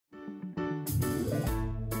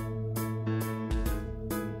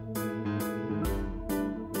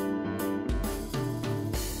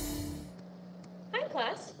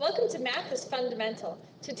Welcome to Math is Fundamental.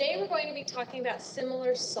 Today we're going to be talking about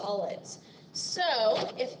similar solids. So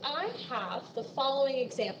if I have the following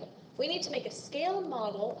example, we need to make a scale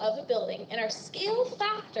model of a building, and our scale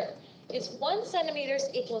factor is 1 centimeters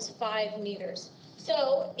equals 5 meters.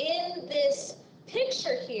 So in this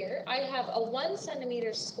picture here, I have a 1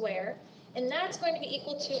 centimeter square, and that's going to be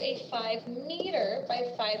equal to a 5 meter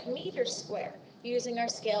by 5 meters square using our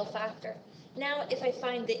scale factor. Now, if I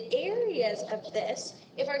find the areas of this,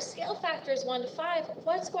 if our scale factor is 1 to 5,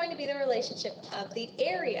 what's going to be the relationship of the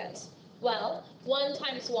areas? Well, 1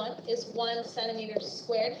 times 1 is 1 centimeter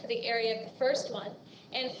squared for the area of the first one,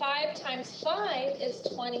 and 5 times 5 is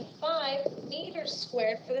 25 meters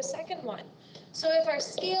squared for the second one. So if our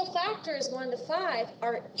scale factor is 1 to 5,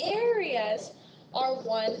 our areas are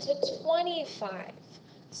 1 to 25.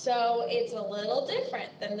 So it's a little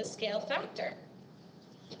different than the scale factor.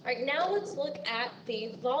 All right, now let's look at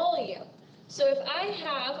the volume. So if I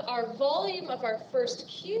have our volume of our first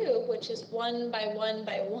cube, which is 1 by 1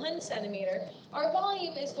 by 1 centimeter, our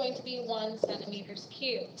volume is going to be 1 centimeters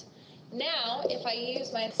cubed. Now, if I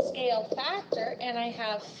use my scale factor and I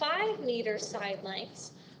have 5 meter side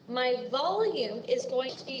lengths, my volume is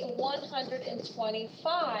going to be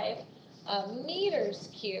 125 meters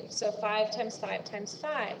cubed. So 5 times 5 times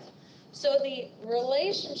 5. So the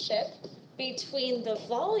relationship between the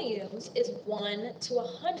volumes is 1 to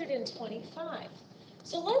 125.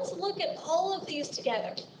 So let's look at all of these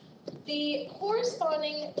together. The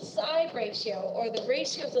corresponding side ratio, or the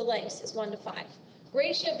ratio of the lengths, is 1 to 5.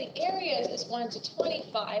 Ratio of the areas is 1 to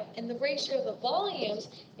 25, and the ratio of the volumes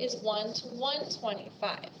is 1 to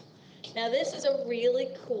 125. Now this is a really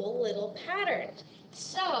cool little pattern.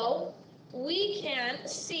 So we can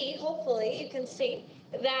see, hopefully you can see,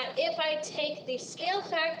 that if I take the scale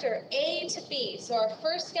factor A to B, so our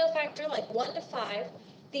first scale factor, like 1 to 5,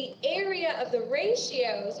 the area of the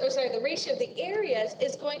ratios, the ratio of the areas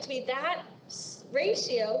is going to be that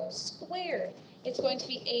ratio squared. It's going to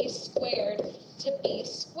be A squared to B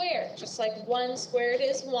squared, just like 1 squared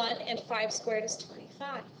is 1 and 5 squared is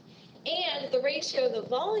 25. And the ratio of the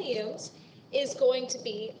volumes is going to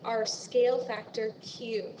be our scale factor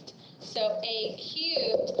cubed. So A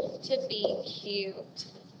cubed to B cubed.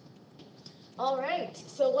 All right,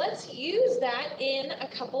 so let's use that in a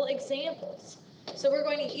couple examples. So we're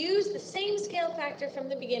going to use the same scale factor from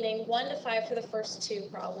the beginning, 1 to 5 for the first two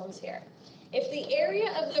problems here. If the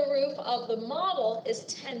area of the roof of the model is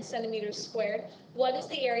 10 centimeters squared, what is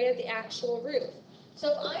the area of the actual roof? So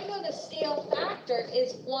if I know the scale factor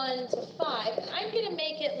is 1 to 5, I'm going to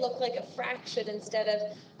make it look like a fraction instead of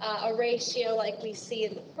a ratio like we see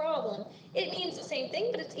in the problem. It means the same thing,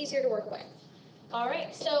 but it's easier to work with. All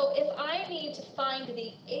right, so if I need to find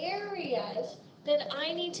the areas, then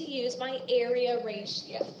I need to use my area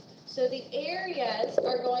ratio. So the areas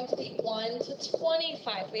are going to be 1 to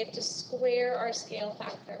 25. We have to square our scale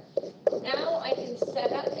factor. Now I can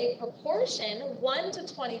set up a proportion. 1 to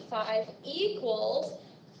 25 equals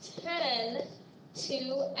 10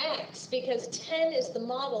 to x, because 10 is the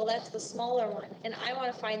model, that's the smaller one, and I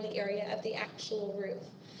want to find the area of the actual roof.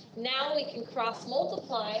 Now we can cross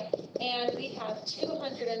multiply, and we have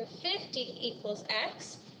 250 equals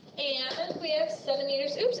x. And we have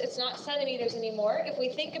centimeters. Oops, it's not centimeters anymore. If we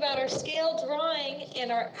think about our scale drawing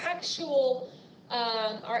and our actual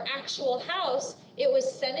house, it was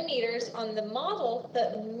centimeters on the model,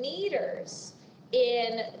 but meters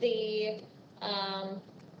in the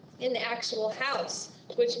actual house,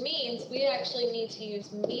 which means we actually need to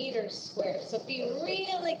use meters squared. So be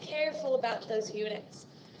really careful about those units.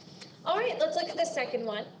 All right, let's look at the second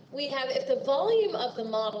one. We have, if the volume of the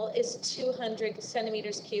model is 200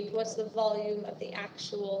 centimeters cubed, what's the volume of the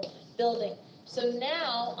actual building? So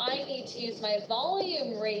now I need to use my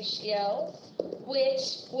volume ratio,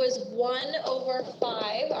 which was 1 over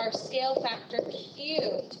 5, our scale factor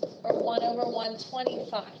cubed, or 1 over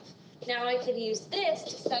 125. Now I can use this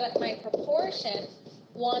to set up my proportion.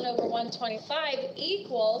 1 over 125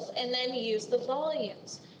 equals, and then use the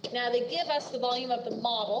volumes. Now they give us the volume of the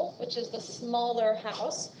model, which is the smaller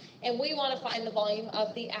house, and we want to find the volume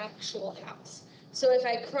of the actual house. So if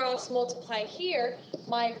I cross multiply here,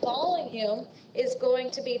 my volume is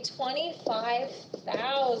going to be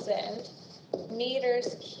 25,000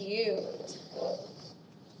 meters cubed.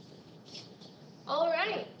 All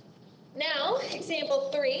right. Now,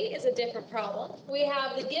 example 3 is a different problem. We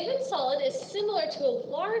have the given solid is similar to a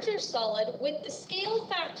larger solid with the scale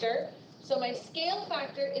factor. So my scale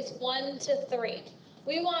factor is 1 to 3.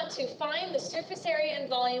 We want to find the surface area and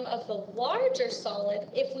volume of the larger solid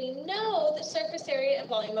if we know the surface area and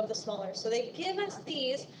volume of the smaller. So they give us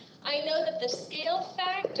these I know that the scale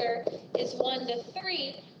factor is 1 to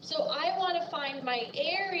 3, so I want to find my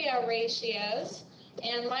area ratios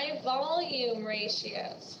and my volume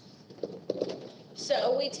ratios.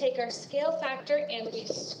 So we take our scale factor and we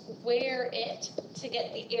square it to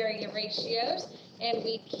get the area ratios, and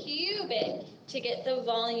we cube it to get the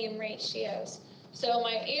volume ratios. So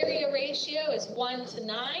my area ratio is 1 to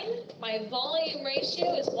 9, my volume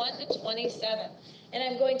ratio is 1 to 27. And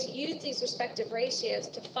I'm going to use these respective ratios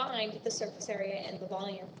to find the surface area and the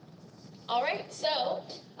volume. All right, so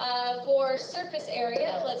for surface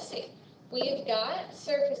area, let's see. We've got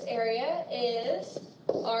surface area is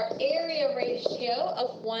our area ratio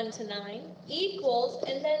of 1 to 9 equals,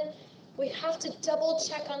 and then we have to double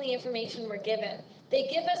check on the information we're given. They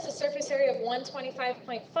give us a surface area of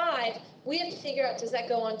 125.5. We have to figure out, does that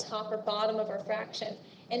go on top or bottom of our fraction?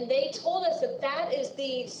 And they told us that that is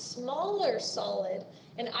the smaller solid,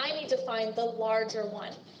 and I need to find the larger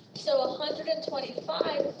one. So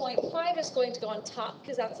 125.5 is going to go on top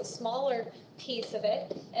because that's a smaller piece of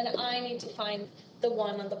it, and I need to find the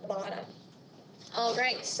one on the bottom. All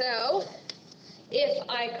right, so if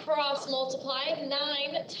I cross multiply,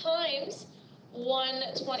 9 times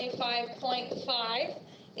 125.5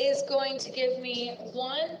 is going to give me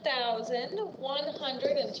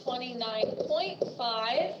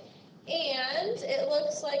 1,129.5, and it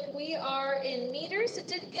looks like we are in meters. It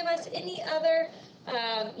didn't give us any other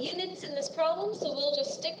units in this problem, so we'll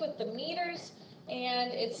just stick with the meters,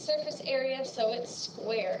 and it's surface area, so it's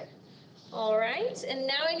squared. All right, and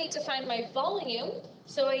now I need to find my volume,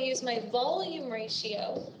 so I use my volume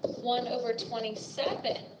ratio. 1 over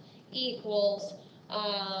 27 equals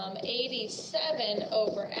 87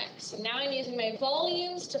 over x. So now I'm using my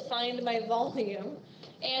volumes to find my volume,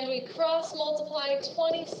 and we cross multiply.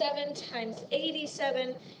 27 times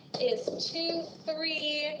 87 is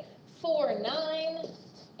 2349,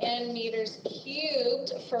 and meters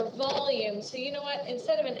cubed for volume. So you know what?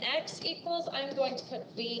 Instead of an x equals, I'm going to put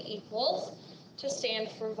v equals to stand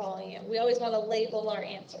for volume. We always want to label our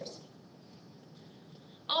answers.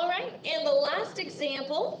 All right, and the last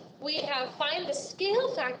example, we have find the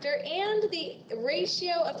scale factor and the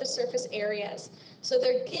ratio of the surface areas. So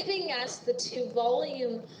they're giving us the two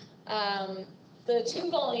volumes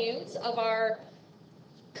of our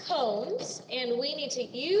cones, and we need to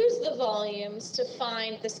use the volumes to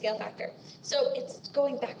find the scale factor. So it's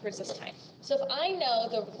going backwards this time. So if I know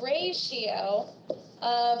the ratio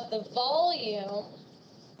of the volume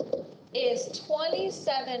is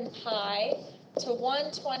 27 pi to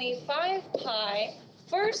 125 pi,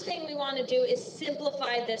 first thing we want to do is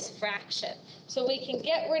simplify this fraction. So we can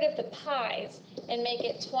get rid of the pi's and make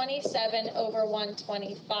it 27 over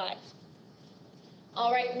 125.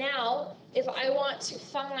 All right, now, if I want to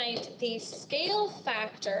find the scale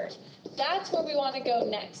factor, that's where we want to go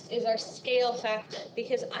next, is our scale factor,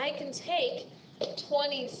 because I can take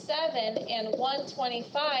 27 and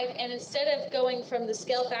 125, and instead of going from the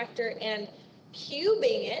scale factor and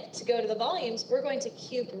cubing it to go to the volumes, we're going to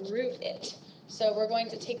cube root it. So we're going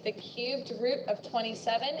to take the cubed root of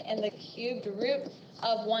 27 and the cubed root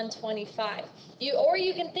of 125. Or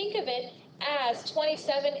you can think of it as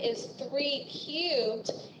 27 is 3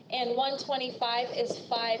 cubed and 125 is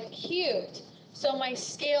 5 cubed. So my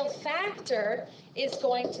scale factor is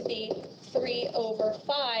going to be 3 over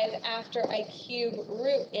 5 after I cube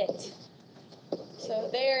root it. So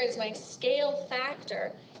there is my scale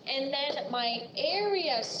factor. And then my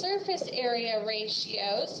area, surface area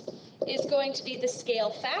ratios is going to be the scale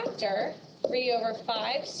factor, 3 over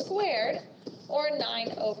 5 squared, or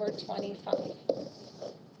 9 over 25.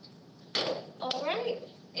 All right,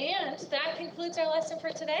 and that concludes our lesson for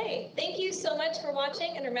today. Thank you so much for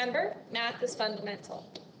watching, and remember, math is fundamental.